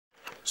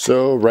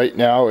So right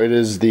now it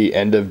is the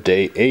end of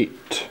day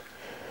 8.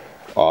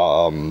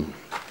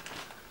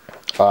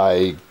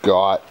 I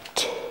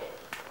got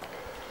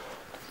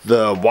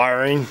the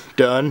wiring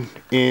done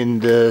in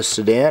the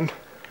sedan.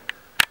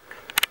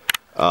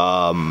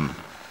 I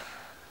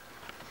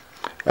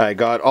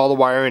got all the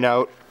wiring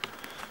out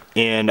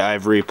and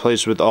I've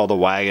replaced with all the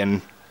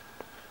wagon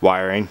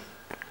wiring.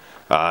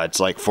 It's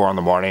like 4 in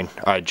the morning.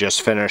 I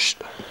just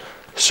finished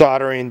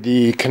soldering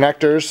the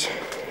connectors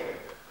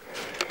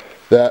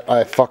that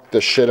I fucked the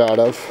shit out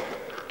of.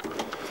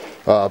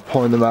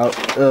 Pulling them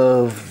out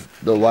of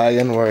the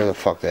wagon. Where the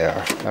fuck they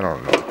are? I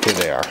don't know. Here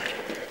they are.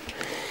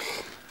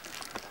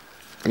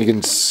 You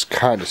can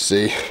kind of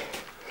see.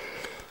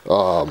 They're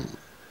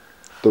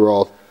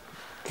all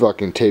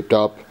fucking taped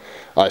up.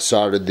 I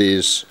soldered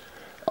these.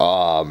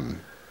 I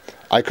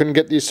couldn't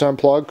get these to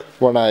unplug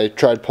when I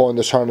tried pulling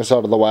this harness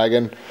out of the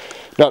wagon,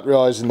 not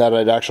realizing that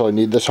I'd actually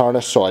need this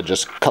harness, so I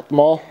just cut them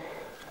all.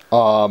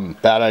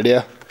 Bad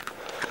idea.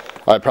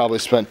 I probably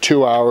spent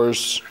 2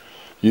 hours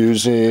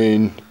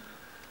using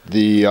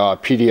the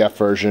PDF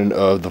version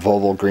of the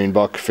Volvo Green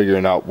Book,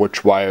 figuring out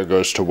which wire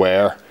goes to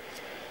where,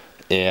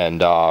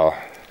 and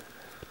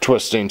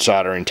twisting,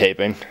 soldering,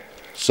 taping.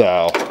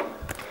 So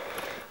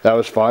that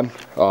was fun.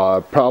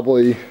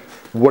 Probably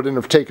wouldn't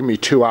have taken me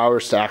 2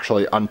 hours to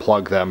actually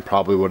unplug them.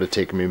 Probably would have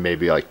taken me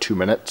maybe like 2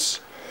 minutes.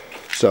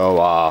 So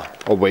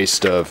a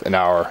waste of an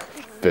hour,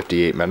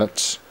 58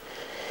 minutes.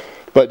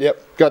 But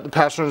yep, got the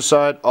passenger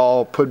side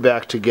all put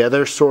back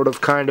together, sort of,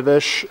 kind of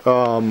ish.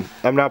 I'm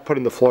not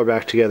putting the floor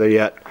back together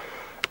yet,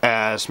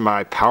 as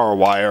my power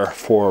wire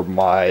for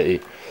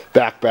my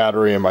back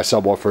battery and my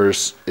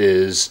subwoofers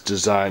is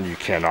designed, you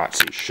cannot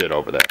see shit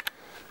over there,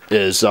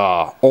 is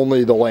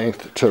only the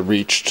length to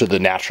reach to the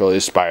naturally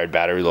aspired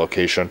battery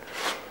location.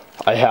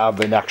 I have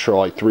an extra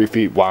like 3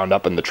 feet wound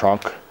up in the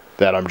trunk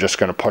that I'm just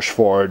going to push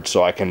forward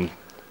so I can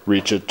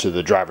reach it to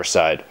the driver's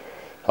side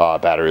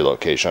battery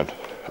location.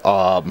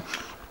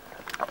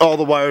 All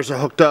the wires are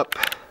hooked up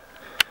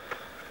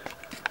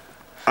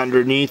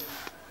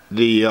underneath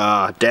the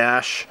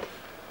dash,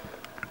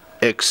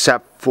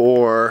 except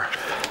for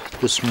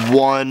this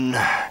one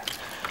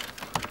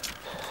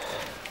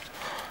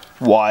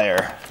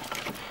wire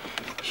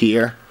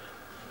here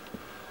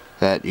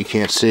that you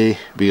can't see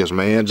because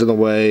my hand's in the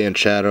way and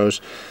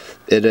shadows.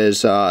 It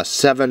is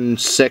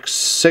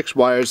six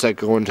wires that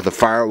go into the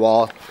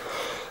firewall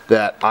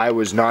that I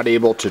was not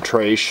able to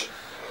trace.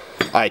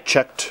 I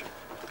checked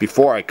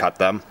before I cut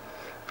them,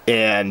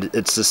 and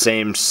it's the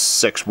same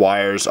 6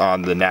 wires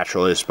on the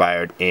naturally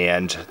aspired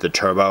and the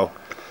turbo.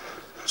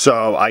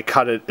 So I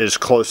cut it as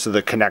close to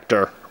the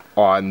connector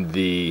on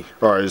the,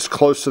 or as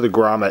close to the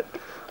grommet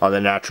on the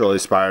naturally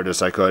aspired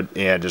as I could,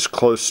 and as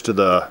close to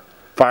the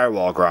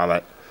firewall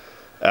grommet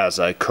as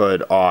I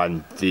could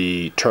on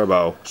the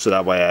turbo, so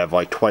that way I have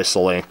like twice the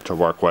length to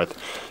work with.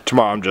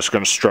 Tomorrow I'm just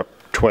going to strip,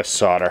 twist,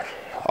 solder,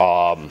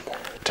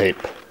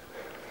 tape,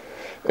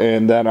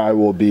 and then I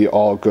will be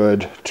all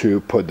good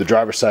to put the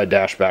driver's side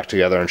dash back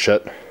together and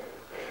shit.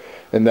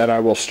 And then I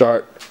will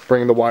start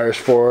bringing the wires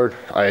forward.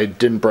 I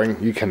didn't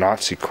bring, you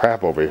cannot see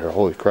crap over here,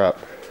 holy crap.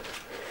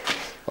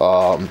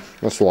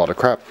 That's a lot of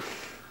crap.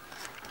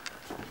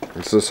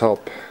 Does this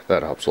help?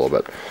 That helps a little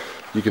bit.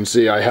 You can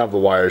see I have the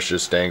wires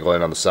just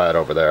dangling on the side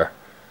over there.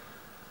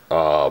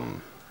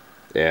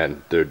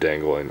 And they're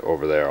dangling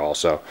over there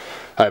also.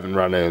 I haven't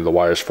run any of the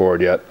wires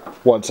forward yet.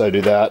 Once I do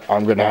that,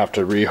 I'm going to have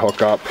to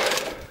re-hook up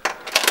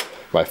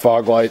my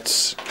fog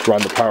lights,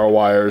 run the power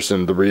wires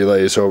and the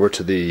relays over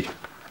to the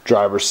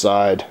driver's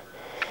side.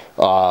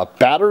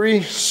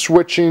 Battery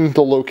switching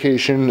the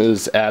location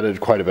is added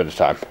quite a bit of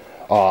time.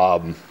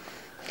 I'll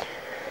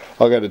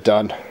get it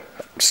done.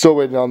 Still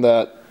waiting on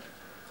that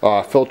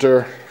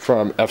filter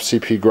from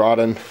FCP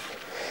Groton.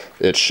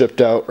 It shipped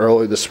out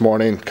early this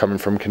morning, coming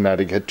from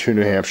Connecticut to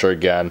New Hampshire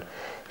again,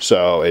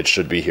 so it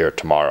should be here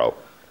tomorrow,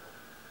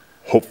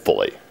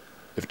 hopefully.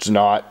 If it's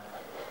not,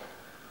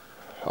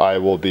 I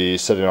will be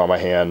sitting on my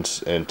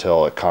hands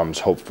until it comes,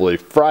 hopefully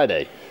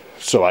Friday,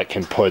 so I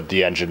can put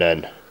the engine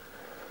in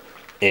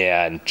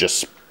and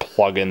just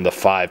plug in the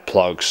 5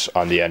 plugs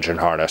on the engine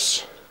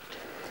harness.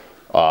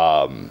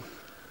 I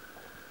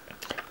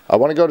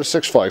want to go to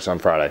Six Flags on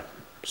Friday,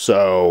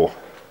 so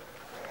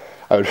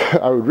I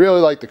would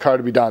really like the car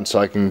to be done so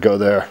I can go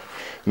there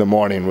in the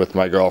morning with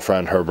my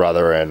girlfriend, her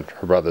brother, and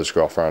her brother's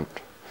girlfriend,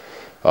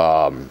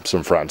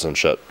 some friends and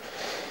shit.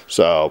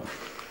 So,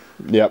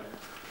 yep.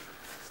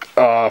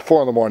 4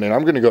 in the morning.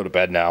 I'm going to go to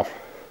bed now.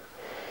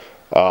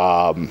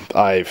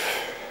 I've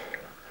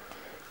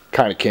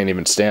kind of can't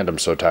even stand. I'm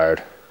so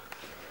tired.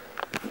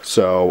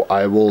 So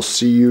I will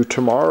see you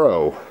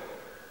tomorrow.